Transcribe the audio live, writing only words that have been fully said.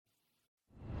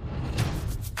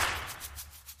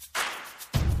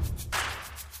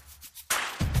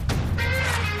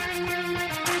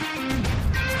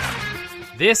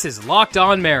This is Locked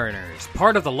On Mariners,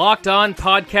 part of the Locked On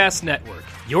Podcast Network,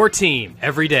 your team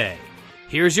every day.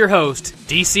 Here's your host,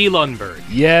 DC Lundberg.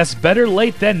 Yes, better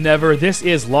late than never. This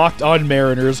is Locked On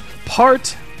Mariners,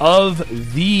 part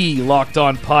of the Locked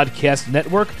On Podcast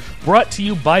Network, brought to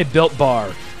you by Built Bar.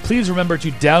 Please remember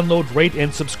to download, rate,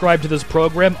 and subscribe to this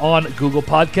program on Google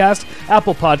Podcast,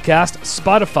 Apple Podcast,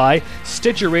 Spotify,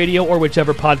 Stitcher Radio, or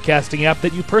whichever podcasting app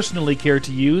that you personally care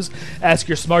to use. Ask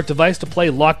your smart device to play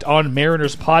Locked On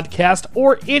Mariners podcast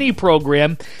or any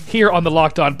program here on the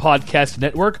Locked On Podcast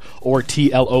Network, or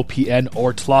TLOPN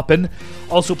or TLOPN.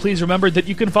 Also, please remember that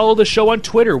you can follow the show on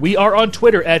Twitter. We are on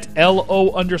Twitter at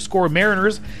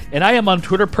LO_Mariners, and I am on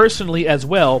Twitter personally as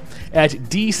well at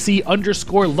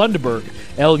DC_Lundberg,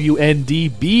 LUNDBERG,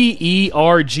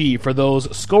 for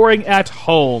those scoring at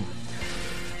home.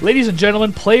 Ladies and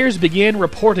gentlemen, players began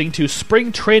reporting to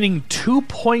Spring Training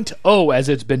 2.0, as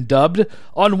it's been dubbed,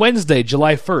 on Wednesday,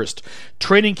 July 1st.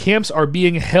 Training camps are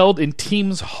being held in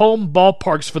teams' home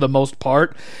ballparks for the most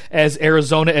part, as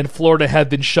Arizona and Florida have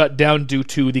been shut down due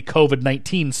to the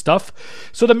COVID-19 stuff.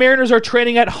 So the Mariners are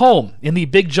training at home in the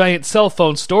big giant cell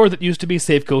phone store that used to be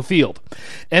Safeco Field.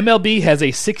 MLB has a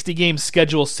 60-game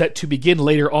schedule set to begin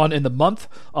later on in the month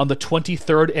on the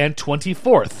 23rd and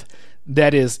 24th.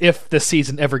 That is, if the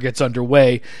season ever gets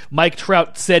underway. Mike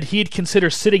Trout said he'd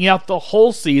consider sitting out the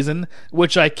whole season,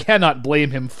 which I cannot blame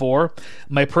him for.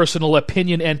 My personal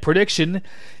opinion and prediction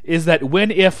is that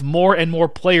if more and more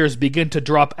players begin to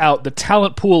drop out, the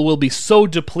talent pool will be so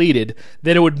depleted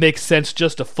that it would make sense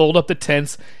just to fold up the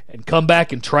tents and come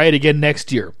back and try it again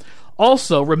next year.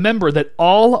 Also, remember that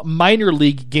all minor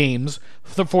league games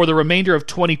for the remainder of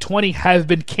 2020 have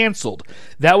been canceled.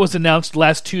 That was announced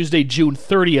last Tuesday, June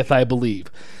 30th, I believe.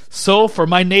 So, for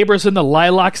my neighbors in the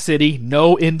Lilac City,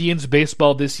 no Indians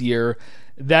baseball this year.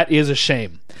 That is a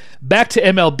shame. Back to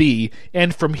MLB,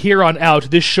 and from here on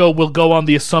out, this show will go on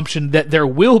the assumption that there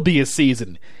will be a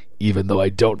season, even though I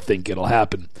don't think it'll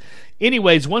happen.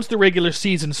 Anyways, once the regular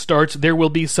season starts, there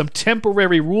will be some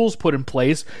temporary rules put in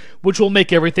place, which will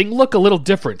make everything look a little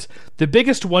different. The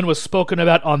biggest one was spoken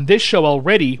about on this show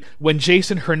already when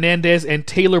Jason Hernandez and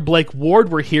Taylor Blake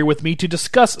Ward were here with me to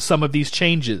discuss some of these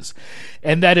changes.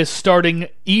 And that is starting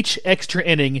each extra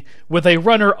inning with a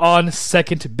runner on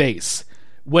second base.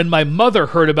 When my mother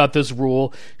heard about this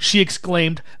rule, she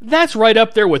exclaimed, "That's right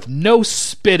up there with no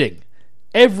spitting."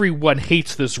 Everyone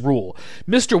hates this rule.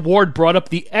 Mr. Ward brought up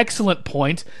the excellent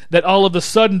point that all of a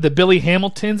sudden the Billy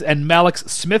Hamiltons and Mallex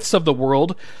Smiths of the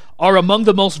world are among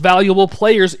the most valuable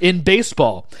players in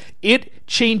baseball. It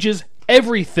changes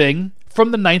everything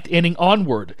from the ninth inning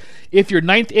onward. If your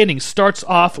ninth inning starts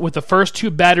off with the first two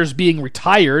batters being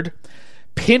retired,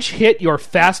 pinch hit your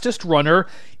fastest runner,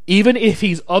 even if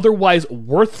he's otherwise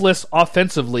worthless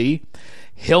offensively.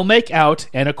 He'll make out,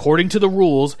 and according to the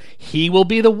rules, he will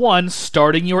be the one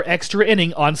starting your extra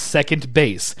inning on second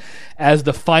base, as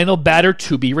the final batter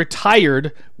to be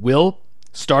retired will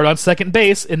start on second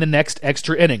base in the next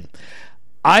extra inning.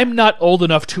 I'm not old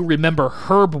enough to remember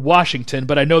Herb Washington,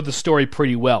 but I know the story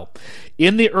pretty well.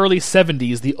 In the early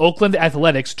 70s, the Oakland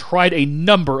Athletics tried a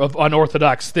number of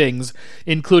unorthodox things,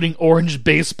 including orange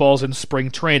baseballs in spring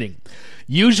training.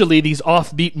 Usually, these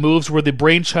offbeat moves were the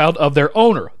brainchild of their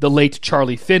owner, the late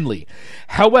Charlie Finley.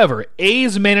 However,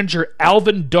 A's manager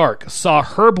Alvin Dark saw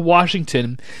Herb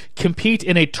Washington compete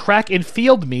in a track and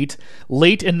field meet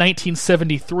late in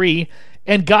 1973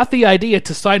 and got the idea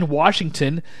to sign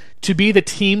Washington to be the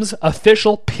team's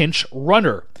official pinch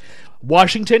runner.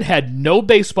 Washington had no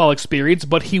baseball experience,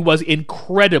 but he was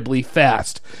incredibly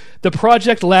fast. The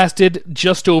project lasted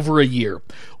just over a year.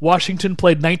 Washington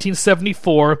played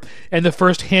 1974 and the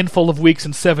first handful of weeks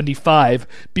in 75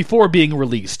 before being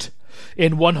released.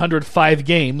 In 105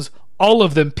 games, all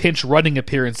of them pinch running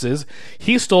appearances,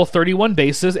 he stole 31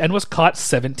 bases and was caught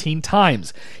 17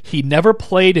 times. He never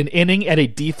played an inning at a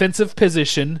defensive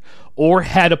position or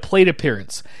had a plate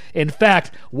appearance. In fact,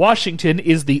 Washington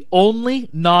is the only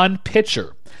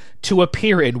non-pitcher to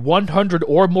appear in 100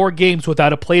 or more games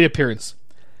without a plate appearance.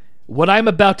 What I'm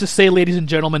about to say, ladies and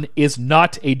gentlemen, is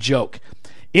not a joke.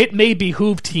 It may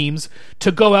behoove teams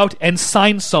to go out and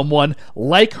sign someone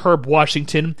like Herb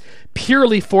Washington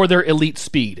purely for their elite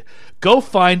speed. Go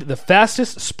find the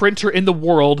fastest sprinter in the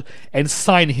world and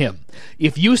sign him.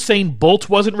 If Usain Bolt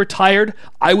wasn't retired,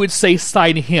 I would say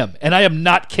sign him, and I am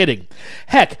not kidding.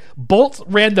 Heck, Bolt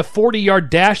ran the 40-yard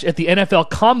dash at the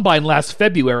NFL Combine last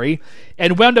February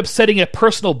and wound up setting a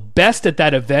personal best at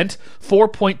that event,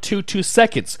 4.22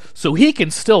 seconds, so he can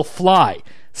still fly.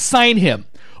 Sign him,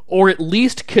 or at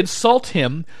least consult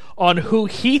him on who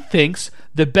he thinks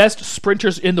the best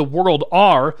sprinters in the world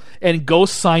are and go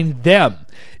sign them,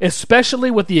 especially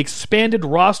with the expanded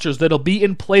rosters that'll be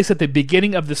in place at the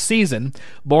beginning of the season.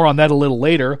 More on that a little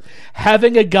later.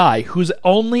 Having a guy whose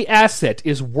only asset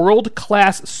is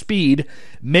world-class speed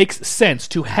makes sense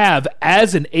to have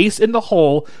as an ace in the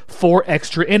hole for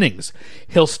extra innings.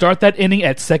 He'll start that inning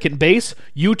at second base.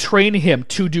 You train him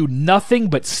to do nothing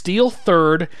but steal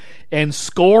third and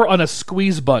score on a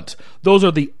squeeze bunt. Those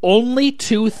are the only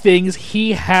two things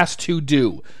he has to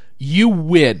do. You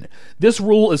win. This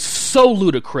rule is so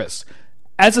ludicrous.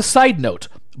 As a side note,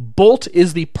 Bolt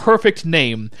is the perfect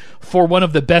name for one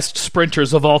of the best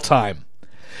sprinters of all time.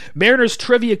 Mariners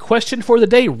trivia question for the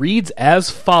day reads as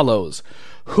follows.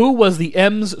 Who was the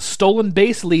M's stolen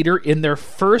base leader in their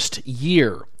first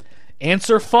year?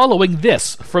 Answer following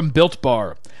this from Built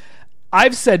Bar.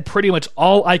 I've said pretty much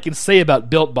all I can say about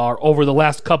Built Bar over the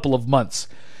last couple of months.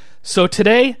 So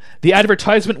today, the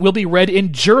advertisement will be read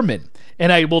in German, and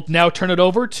I will now turn it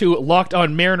over to Locked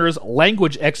On Mariners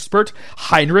language expert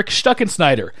Heinrich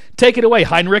Stuckensnyder. Take it away,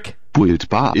 Heinrich. Built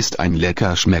Bar ist ein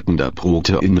lecker schmeckender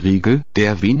Proteinriegel,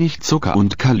 der wenig Zucker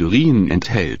und Kalorien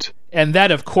enthält. And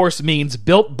that, of course, means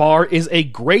Built Bar is a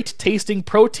great-tasting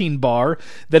protein bar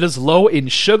that is low in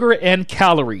sugar and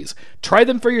calories. Try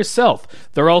them for yourself.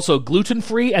 They're also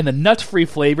gluten-free, and the nut-free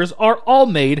flavors are all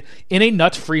made in a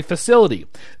nut-free facility.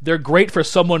 They're great for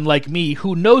someone like me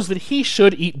who knows that he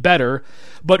should eat better,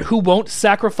 but who won't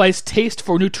sacrifice taste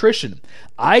for nutrition.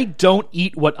 I don't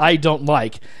eat what I don't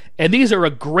like, and these are a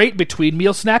great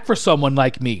between-meal snack for someone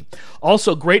like me.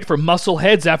 Also great for muscle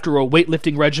heads after a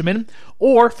weightlifting regimen,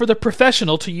 or for the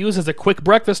professional to use as a quick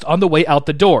breakfast on the way out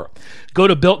the door. Go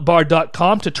to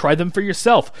BuiltBar.com to try them for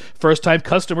yourself. First-time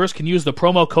customers can use the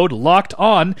promo code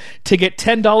LOCKEDON to get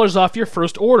 $10 off your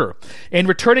first order. And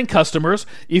returning customers,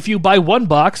 if you buy one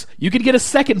box, you can get a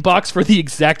second box for the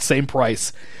exact same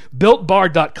price.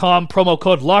 BuiltBar.com, promo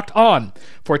code LOCKEDON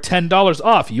for $10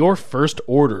 off your first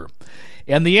order.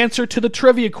 And the answer to the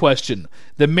trivia question,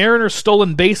 the Mariners'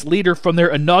 stolen base leader from their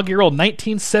inaugural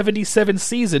 1977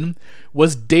 season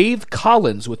was Dave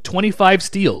Collins with 25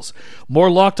 steals. More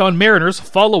Locked On Mariners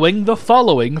following the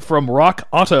following from Rock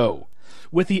Auto.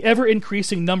 With the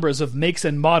ever-increasing numbers of makes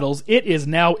and models, it is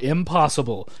now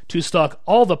impossible to stock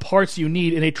all the parts you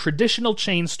need in a traditional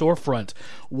chain storefront.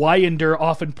 Why endure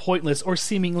often pointless or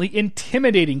seemingly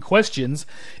intimidating questions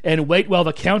and wait while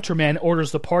the counterman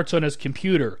orders the parts on his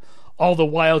computer, all the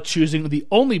while choosing the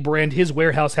only brand his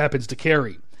warehouse happens to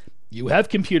carry? You have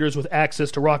computers with access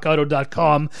to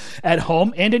RockAuto.com at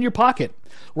home and in your pocket.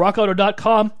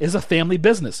 RockAuto.com is a family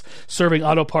business, serving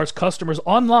auto parts customers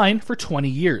online for 20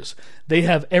 years. They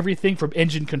have everything from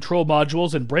engine control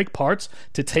modules and brake parts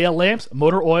to tail lamps,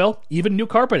 motor oil, even new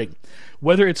carpeting.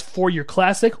 Whether it's for your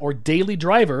classic or daily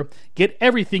driver, get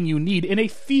everything you need in a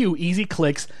few easy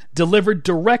clicks delivered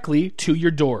directly to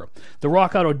your door. The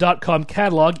RockAuto.com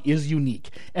catalog is unique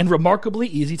and remarkably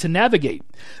easy to navigate.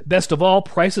 Best of all,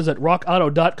 prices at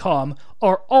RockAuto.com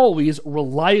are always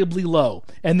reliably low,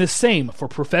 and the same for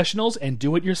professionals and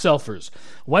do-it-yourselfers.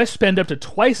 Why spend up to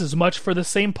twice as much for the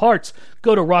same parts?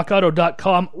 Go to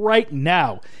RockAuto.com right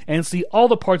now and see all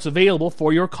the parts available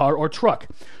for your car or truck.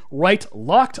 Write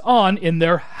Locked On in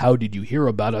their How Did You Hear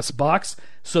About Us box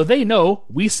so they know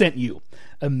we sent you.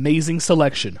 Amazing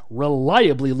selection,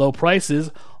 reliably low prices,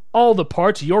 all the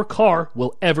parts your car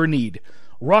will ever need.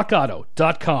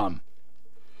 RockAuto.com.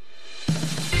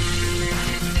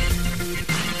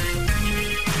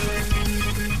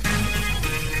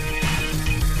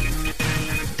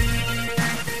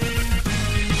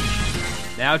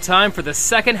 Now time for the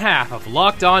second half of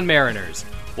Locked On Mariners.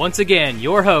 Once again,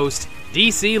 your host,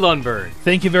 DC Lundberg.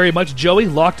 Thank you very much, Joey.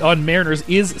 Locked On Mariners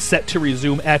is set to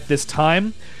resume at this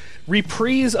time.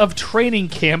 Reprise of training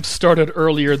camp started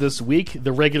earlier this week.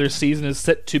 The regular season is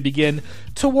set to begin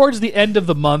towards the end of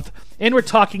the month, and we're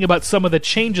talking about some of the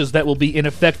changes that will be in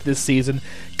effect this season,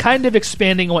 kind of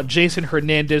expanding on what Jason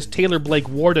Hernandez, Taylor Blake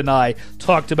Ward, and I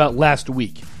talked about last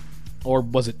week. Or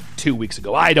was it 2 weeks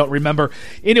ago? I don't remember.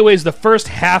 Anyways, the first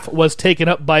half was taken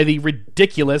up by the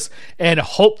ridiculous and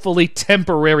hopefully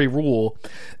temporary rule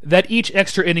that each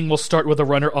extra inning will start with a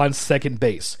runner on second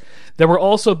base. There will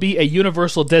also be a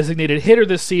universal designated hitter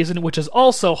this season, which is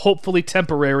also hopefully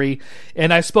temporary,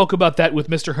 and I spoke about that with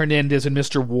Mr. Hernandez and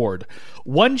Mr. Ward.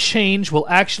 One change will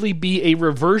actually be a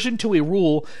reversion to a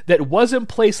rule that was in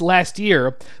place last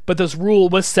year, but this rule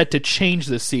was set to change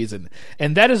this season,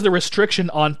 and that is the restriction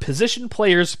on position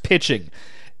players pitching.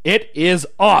 It is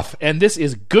off, and this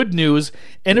is good news,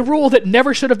 and a rule that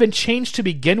never should have been changed to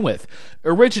begin with.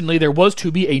 Originally, there was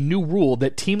to be a new rule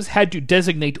that teams had to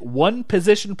designate one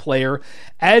position player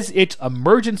as its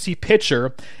emergency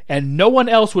pitcher, and no one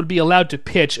else would be allowed to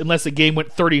pitch unless a game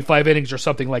went 35 innings or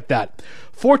something like that.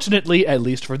 Fortunately, at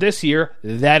least for this year,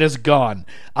 that is gone.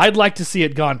 I'd like to see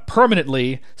it gone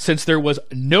permanently, since there was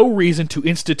no reason to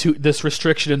institute this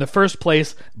restriction in the first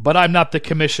place, but I'm not the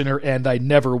commissioner, and I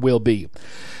never will be.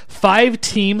 5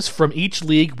 teams from each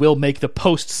league will make the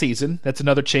postseason. That's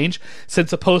another change, since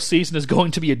the postseason is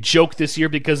going to be a joke this year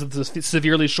because of the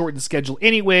severely shortened schedule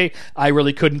anyway. I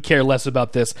really couldn't care less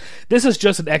about this. This is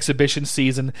just an exhibition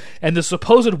season, and the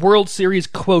supposed World Series,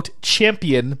 quote,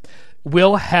 champion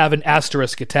will have an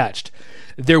asterisk attached.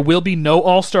 There will be no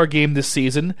All-Star game this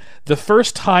season, the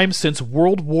first time since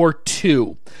World War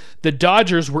II. The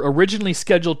Dodgers were originally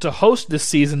scheduled to host this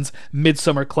season's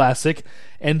Midsummer Classic,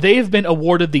 and they have been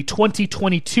awarded the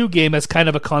 2022 game as kind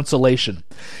of a consolation.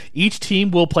 Each team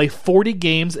will play 40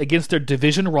 games against their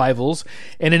division rivals,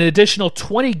 and an additional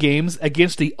 20 games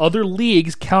against the other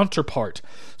league's counterpart.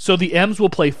 So the M's will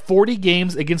play 40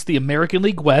 games against the American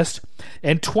League West,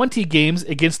 and 20 games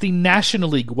against the National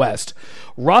League West.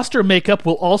 Roster makeup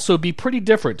will also be pretty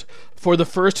different. For the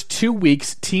first 2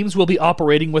 weeks, teams will be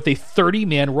operating with a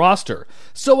 30-man roster.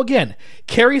 So again,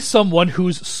 carry someone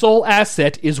whose sole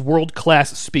asset is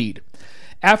world-class speed.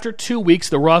 After 2 weeks,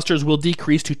 the rosters will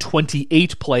decrease to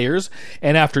 28 players,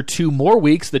 and after 2 more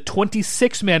weeks, the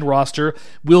 26-man roster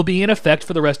will be in effect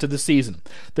for the rest of the season.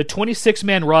 The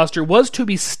 26-man roster was to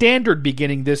be standard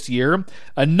beginning this year,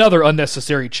 another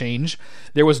unnecessary change.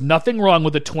 There was nothing wrong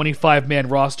with the 25-man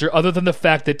roster other than the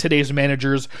fact that today's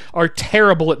managers are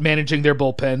terrible at managing their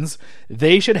bullpens.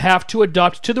 They should have to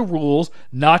adopt to the rules,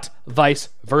 not vice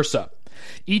versa.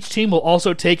 Each team will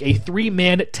also take a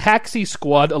 3-man taxi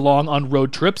squad along on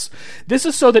road trips. This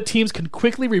is so that teams can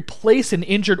quickly replace an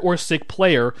injured or sick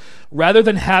player rather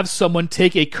than have someone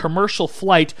take a commercial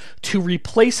flight to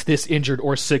replace this injured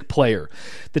or sick player.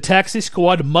 The taxi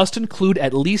squad must include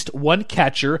at least one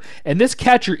catcher, and this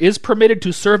catcher is permitted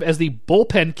to serve as the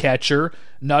bullpen catcher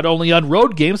not only on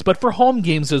road games, but for home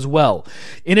games as well.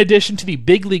 In addition to the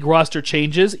big league roster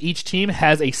changes, each team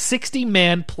has a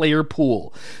 60-man player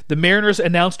pool. The Mariners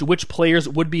announced which players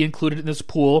would be included in this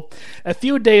pool a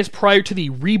few days prior to the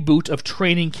reboot of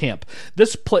training camp.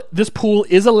 This pool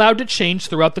is allowed to change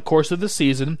throughout the course of the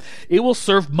season. It will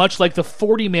serve much like the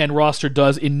 40-man roster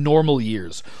does in normal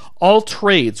years. All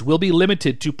trades will be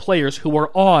limited to players who are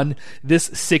on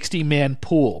this 60-man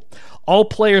pool. All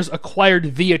players acquired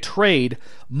via trade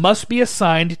must be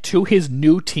assigned to his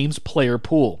new team's player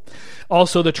pool.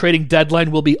 Also, the trading deadline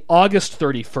will be August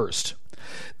 31st.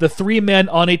 The 3 men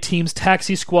on a team's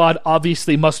taxi squad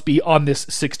obviously must be on this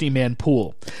 60-man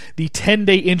pool. The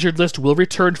 10-day injured list will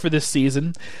return for this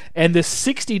season, and the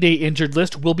 60-day injured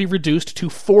list will be reduced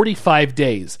to 45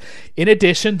 days. In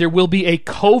addition, there will be a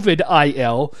COVID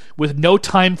IL with no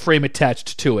time frame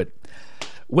attached to it.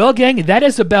 Well, gang, that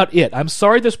is about it. I'm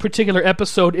sorry this particular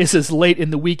episode is as late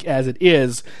in the week as it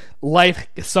is. Life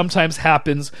sometimes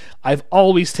happens. I've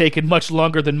always taken much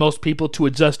longer than most people to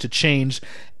adjust to change,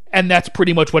 and that's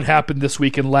pretty much what happened this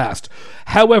week and last.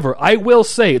 However, I will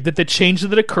say that the change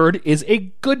that occurred is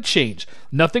a good change.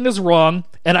 Nothing is wrong,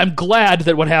 and I'm glad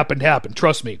that what happened,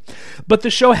 trust me. But the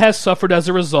show has suffered as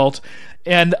a result,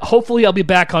 and hopefully I'll be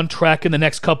back on track in the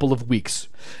next couple of weeks.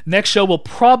 Next show will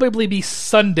probably be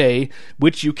Sunday,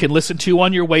 which you can listen to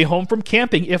on your way home from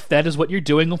camping if that is what you're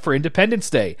doing for Independence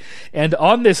Day. And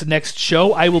on this next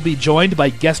show, I will be joined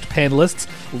by guest panelists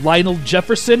Lionel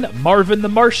Jefferson, Marvin the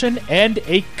Martian, and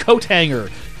a coat hanger.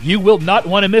 You will not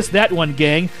want to miss that one,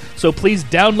 gang. So please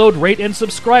download, rate, and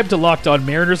subscribe to Locked On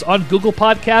Mariners on Google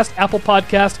Podcast, Apple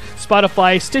Podcast,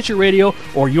 Spotify, Stitcher Radio,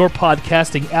 or your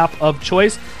podcasting app of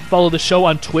choice. Follow the show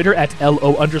on Twitter at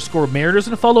LO_Mariners,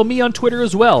 and follow me on Twitter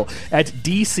as well at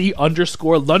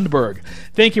DC_Lundberg.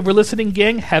 Thank you for listening,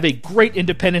 gang. Have a great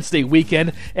Independence Day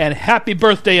weekend, and happy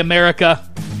birthday, America.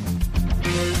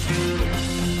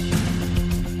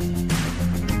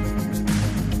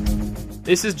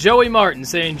 This is Joey Martin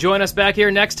saying join us back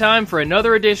here next time for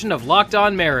another edition of Locked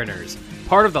On Mariners,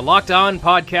 part of the Locked On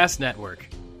Podcast Network.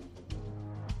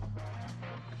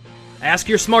 Ask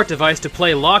your smart device to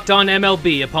play Locked On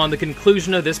MLB upon the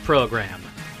conclusion of this program.